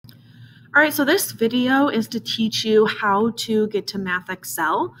All right, so this video is to teach you how to get to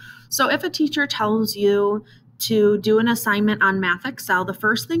MathXL. So if a teacher tells you to do an assignment on MathXL, the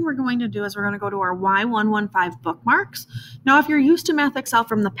first thing we're going to do is we're going to go to our Y115 bookmarks. Now, if you're used to MathXL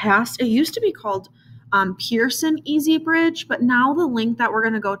from the past, it used to be called Pearson Easy Bridge, but now the link that we're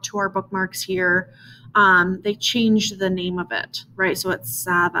going to go to our bookmarks here, they changed the name of it, right? So it's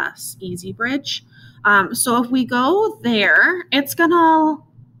Savas Easy Bridge. So if we go there, it's going to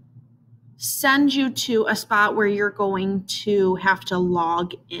send you to a spot where you're going to have to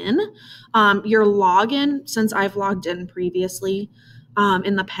log in. Your login, since I've logged in previously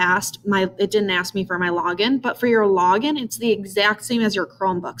in the past, it didn't ask me for my login, but for your login, it's the exact same as your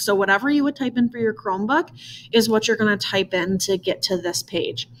Chromebook. So whatever you would type in for your Chromebook is what you're going to type in to get to this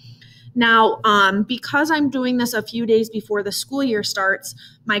page. Now, because I'm doing this a few days before the school year starts,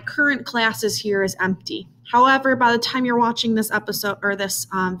 my current classes here is empty. However, by the time you're watching this episode or this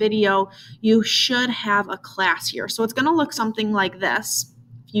video, you should have a class here. So it's going to look something like this,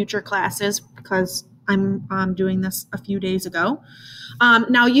 future classes, because I'm doing this a few days ago.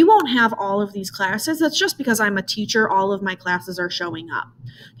 Now, you won't have all of these classes. That's just because I'm a teacher. All of my classes are showing up.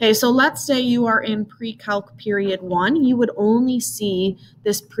 Okay, so let's say you are in pre-calc period 1. You would only see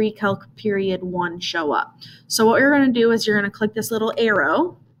this pre-calc period 1 show up. So what you're going to do is you're going to click this little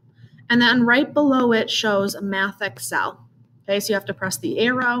arrow, and then right below it shows MathXL. Okay, so you have to press the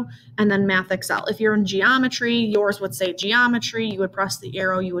arrow and then MathXL. If you're in geometry, yours would say geometry. You would press the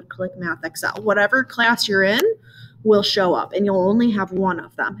arrow, you would click MathXL. Whatever class you're in will show up, and you'll only have one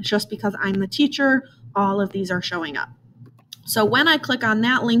of them. It's just because I'm the teacher, all of these are showing up. So when I click on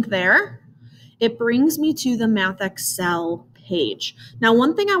that link there, it brings me to the MathXL page. Now,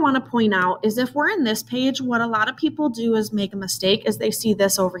 one thing I want to point out is if we're in this page, what a lot of people do is make a mistake is they see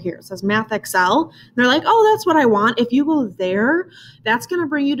this over here. It says MathXL. They're like, oh, that's what I want. If you go there, that's going to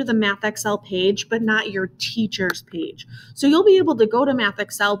bring you to the MathXL page, but not your teacher's page. So you'll be able to go to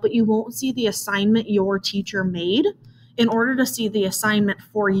MathXL, but you won't see the assignment your teacher made. In order to see the assignment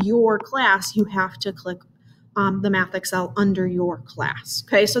for your class, you have to click the MathXL under your class.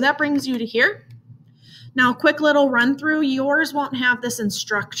 Okay, so that brings you to here. Now, quick little run through. Yours won't have this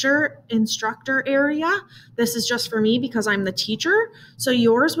instructor area. This is just for me because I'm the teacher. So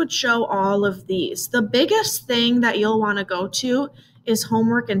yours would show all of these. The biggest thing that you'll want to go to is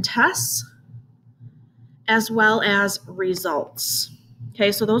homework and tests, as well as results.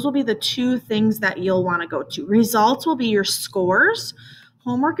 Okay, so those will be the two things that you'll want to go to. Results will be your scores.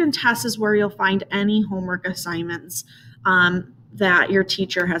 Homework and tests is where you'll find any homework assignments that your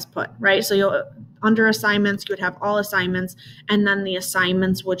teacher has put, right? So you'll under assignments, you would have all assignments, and then the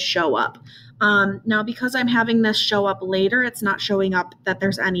assignments would show up. Now, because I'm having this show up later, it's not showing up that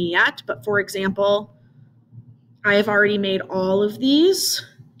there's any yet. But for example, I have already made all of these,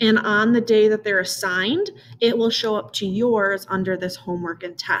 and on the day that they're assigned, it will show up to yours under this homework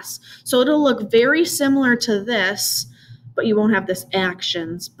and tests. So it'll look very similar to this, but you won't have this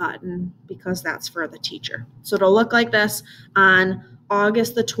actions button because that's for the teacher. So it'll look like this. On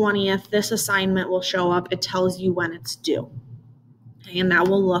August the 20th, this assignment will show up. It tells you when it's due. Okay, and that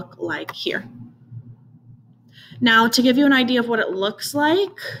will look like here. Now, to give you an idea of what it looks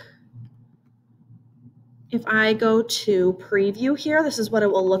like, if I go to preview here, this is what it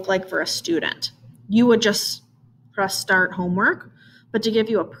will look like for a student. You would just press start homework, but to give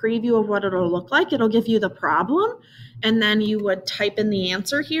you a preview of what it'll look like, it'll give you the problem, and then you would type in the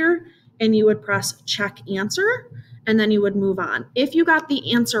answer here, and you would press check answer, and then you would move on. If you got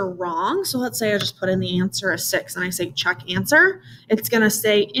the answer wrong, so let's say I just put in the answer as 6 and I say check answer, it's going to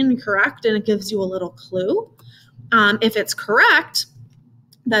say incorrect, and it gives you a little clue. If it's correct,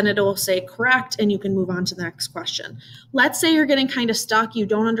 then it will say correct, and you can move on to the next question. Let's say you're getting kind of stuck. You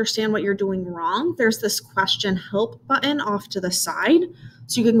don't understand what you're doing wrong. There's this question help button off to the side.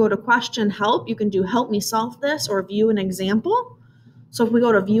 So you can go to question help. You can do help me solve this or view an example. So if we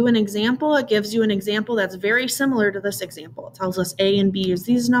go to view an example, it gives you an example that's very similar to this example. It tells us A and B is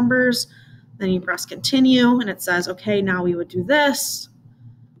these numbers. Then you press continue, and it says, okay, now we would do this.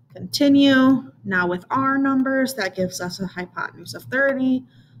 Continue. Now with our numbers, that gives us a hypotenuse of 30.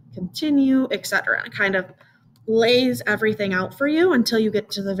 Continue, etc. And it kind of lays everything out for you until you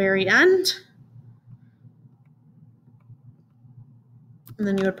get to the very end. And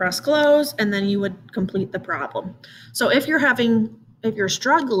then you would press close, and then you would complete the problem. So if you're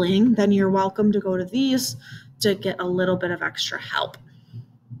struggling, then you're welcome to go to these to get a little bit of extra help.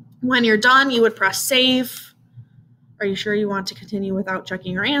 When you're done, you would press save. Are you sure you want to continue without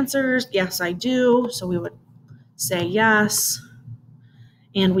checking your answers? Yes, I do. So we would say yes,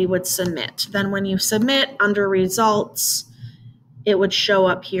 and we would submit. Then when you submit under results, it would show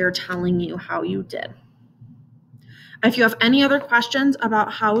up here telling you how you did. If you have any other questions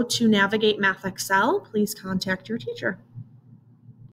about how to navigate MathXL, please contact your teacher.